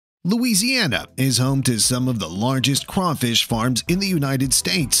Louisiana is home to some of the largest crawfish farms in the United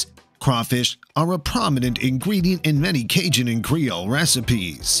States. Crawfish are a prominent ingredient in many Cajun and Creole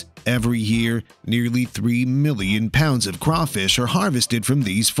recipes. Every year, nearly 3 million pounds of crawfish are harvested from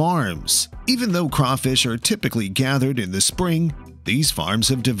these farms. Even though crawfish are typically gathered in the spring, these farms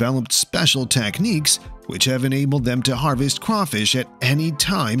have developed special techniques which have enabled them to harvest crawfish at any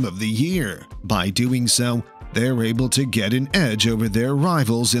time of the year. By doing so, they're able to get an edge over their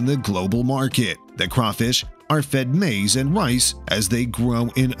rivals in the global market. The crawfish are fed maize and rice as they grow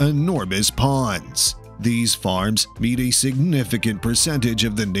in enormous ponds. These farms meet a significant percentage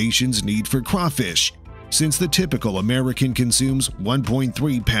of the nation's need for crawfish, since the typical American consumes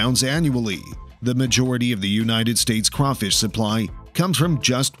 1.3 pounds annually. The majority of the United States crawfish supply comes from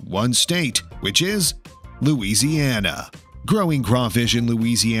just one state, which is Louisiana. Growing crawfish in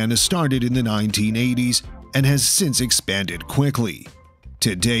Louisiana started in the 1980s and has since expanded quickly.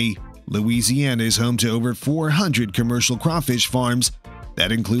 Today, Louisiana is home to over 400 commercial crawfish farms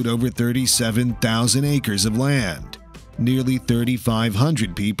that include over 37,000 acres of land. Nearly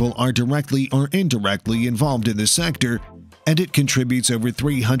 3,500 people are directly or indirectly involved in the sector, and it contributes over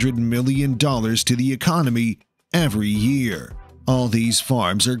 $300 million to the economy every year. All these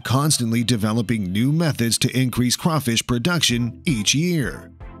farms are constantly developing new methods to increase crawfish production each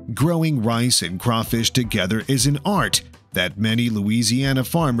year. Growing rice and crawfish together is an art that many Louisiana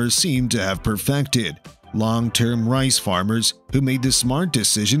farmers seem to have perfected. Long-term rice farmers who made the smart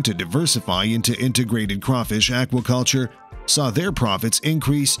decision to diversify into integrated crawfish aquaculture saw their profits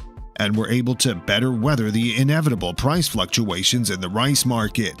increase and were able to better weather the inevitable price fluctuations in the rice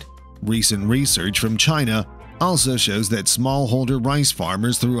market. Recent research from China also shows that smallholder rice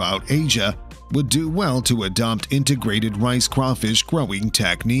farmers throughout Asia would do well to adopt integrated rice crawfish growing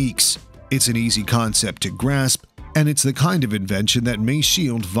techniques. It's an easy concept to grasp, and it's the kind of invention that may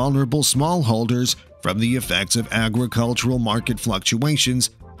shield vulnerable smallholders from the effects of agricultural market fluctuations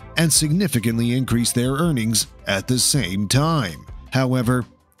and significantly increase their earnings at the same time. However,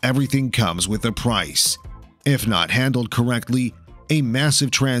 everything comes with a price. If not handled correctly, a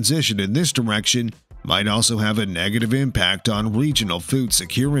massive transition in this direction might also have a negative impact on regional food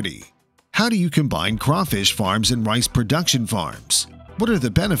security. How do you combine crawfish farms and rice production farms? What are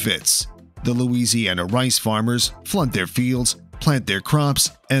the benefits? The Louisiana rice farmers flood their fields, plant their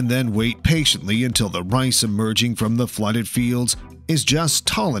crops, and then wait patiently until the rice emerging from the flooded fields is just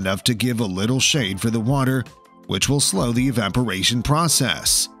tall enough to give a little shade for the water, which will slow the evaporation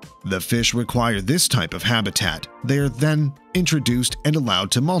process. The fish require this type of habitat. They are then introduced and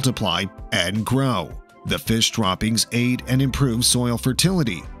allowed to multiply and grow. The fish droppings aid and improve soil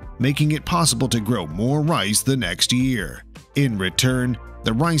fertility, making it possible to grow more rice the next year. In return,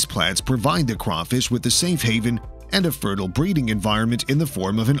 the rice plants provide the crawfish with a safe haven and a fertile breeding environment in the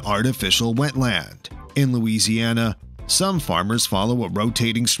form of an artificial wetland. In Louisiana, some farmers follow a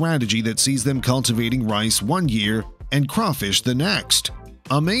rotating strategy that sees them cultivating rice one year and crawfish the next.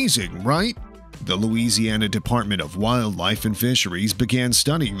 Amazing, right? The Louisiana Department of Wildlife and Fisheries began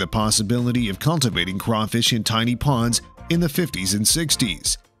studying the possibility of cultivating crawfish in tiny ponds in the 50s and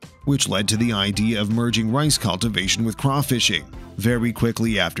 60s, which led to the idea of merging rice cultivation with crawfishing. Very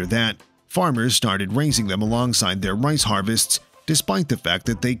quickly after that, farmers started raising them alongside their rice harvests, despite the fact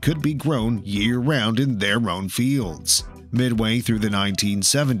that they could be grown year-round in their own fields. Midway through the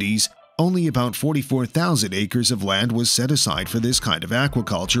 1970s, only about 44,000 acres of land was set aside for this kind of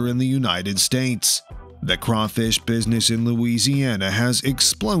aquaculture in the United States. The crawfish business in Louisiana has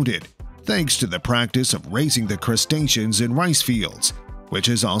exploded thanks to the practice of raising the crustaceans in rice fields, which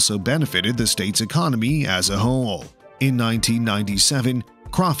has also benefited the state's economy as a whole. In 1997,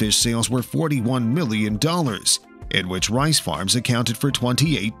 crawfish sales were $41 million, in which rice farms accounted for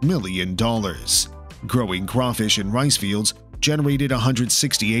 $28 million. Growing crawfish in rice fields generated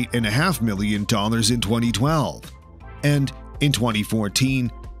 $168.5 million in 2012. And in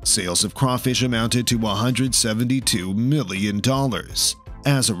 2014, sales of crawfish amounted to $172 million.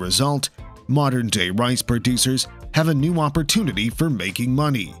 As a result, modern-day rice producers have a new opportunity for making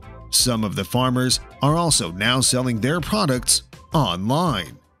money. Some of the farmers are also now selling their products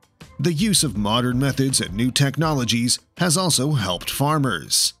online. The use of modern methods and new technologies has also helped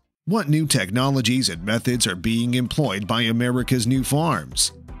farmers. What new technologies and methods are being employed by America's new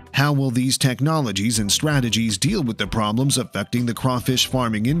farms? How will these technologies and strategies deal with the problems affecting the crawfish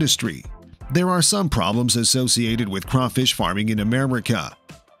farming industry? There are some problems associated with crawfish farming in America.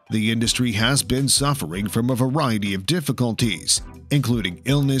 The industry has been suffering from a variety of difficulties, including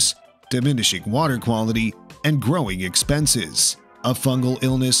illness, diminishing water quality, and growing expenses. A fungal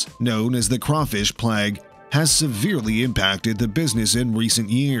illness known as the crawfish plague has severely impacted the business in recent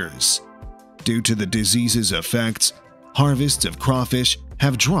years. Due to the disease's effects, harvests of crawfish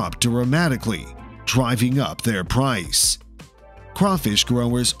have dropped dramatically, driving up their price. Crawfish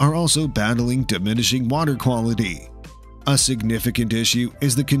growers are also battling diminishing water quality. A significant issue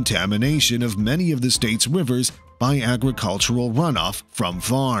is the contamination of many of the state's rivers by agricultural runoff from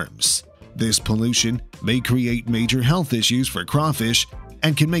farms. This pollution may create major health issues for crawfish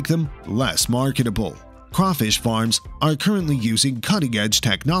and can make them less marketable. Crawfish farms are currently using cutting-edge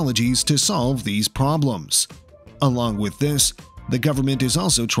technologies to solve these problems. Along with this, the government is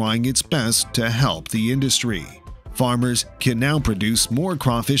also trying its best to help the industry. Farmers can now produce more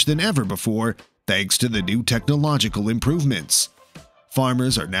crawfish than ever before thanks to the new technological improvements.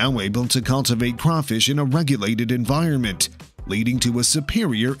 Farmers are now able to cultivate crawfish in a regulated environment, leading to a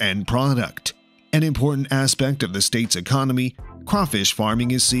superior end product. An important aspect of the state's economy, crawfish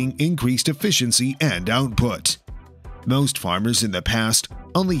farming is seeing increased efficiency and output. Most farmers in the past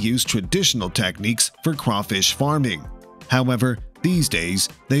only used traditional techniques for crawfish farming. However, these days,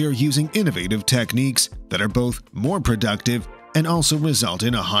 they are using innovative techniques that are both more productive and also result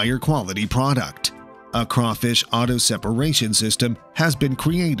in a higher quality product. A crawfish auto-separation system has been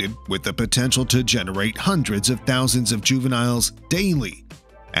created with the potential to generate hundreds of thousands of juveniles daily,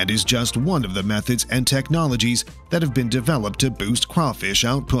 and is just one of the methods and technologies that have been developed to boost crawfish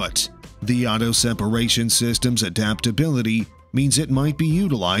output. The auto-separation system's adaptability means it might be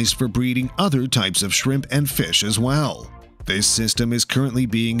utilized for breeding other types of shrimp and fish as well. This system is currently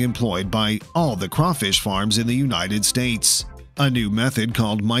being employed by all the crawfish farms in the United States. A new method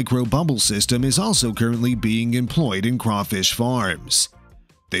called micro-bubble system is also currently being employed in crawfish farms.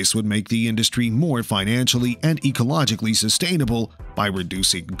 This would make the industry more financially and ecologically sustainable by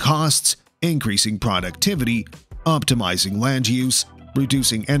reducing costs, increasing productivity, optimizing land use,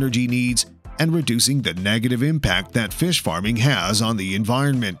 reducing energy needs, and reducing the negative impact that fish farming has on the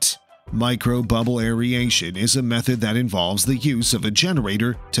environment. Micro-bubble aeration is a method that involves the use of a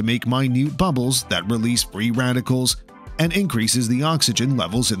generator to make minute bubbles that release free radicals and increases the oxygen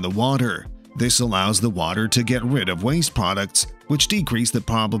levels in the water. This allows the water to get rid of waste products, which decrease the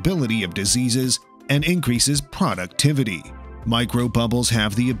probability of diseases and increases productivity. Microbubbles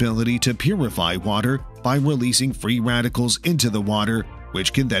have the ability to purify water by releasing free radicals into the water,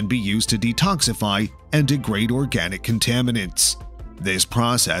 which can then be used to detoxify and degrade organic contaminants. This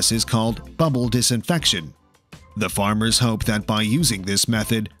process is called bubble disinfection. The farmers hope that by using this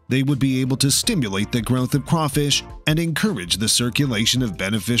method, they would be able to stimulate the growth of crawfish and encourage the circulation of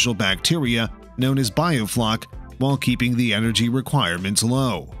beneficial bacteria known as biofloc while keeping the energy requirements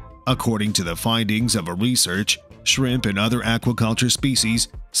low. According to the findings of a research, shrimp and other aquaculture species,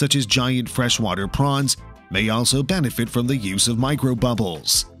 such as giant freshwater prawns, may also benefit from the use of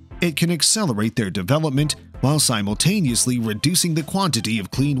microbubbles. It can accelerate their development while simultaneously reducing the quantity of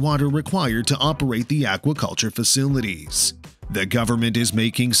clean water required to operate the aquaculture facilities. The government is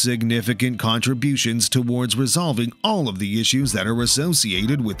making significant contributions towards resolving all of the issues that are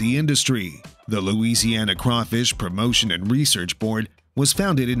associated with the industry. The Louisiana Crawfish Promotion and Research Board was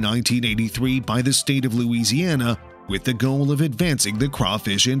founded in 1983 by the state of Louisiana with the goal of advancing the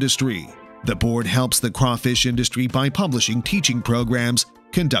crawfish industry. The board helps the crawfish industry by publishing teaching programs,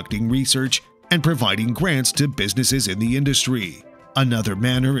 conducting research, and providing grants to businesses in the industry. Another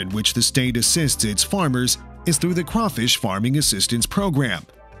manner in which the state assists its farmers is through the Crawfish Farming Assistance Program,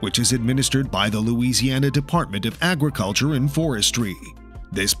 which is administered by the Louisiana Department of Agriculture and Forestry.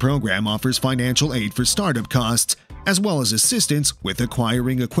 This program offers financial aid for startup costs, as well as assistance with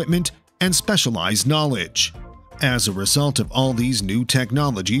acquiring equipment and specialized knowledge. As a result of all these new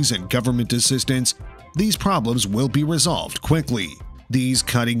technologies and government assistance, these problems will be resolved quickly. These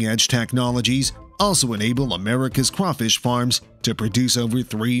cutting-edge technologies also enable America's crawfish farms to produce over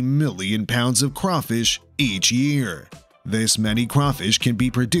 3 million pounds of crawfish each year. This many crawfish can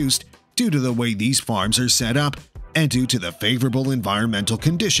be produced due to the way these farms are set up and due to the favorable environmental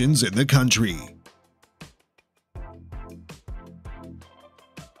conditions in the country.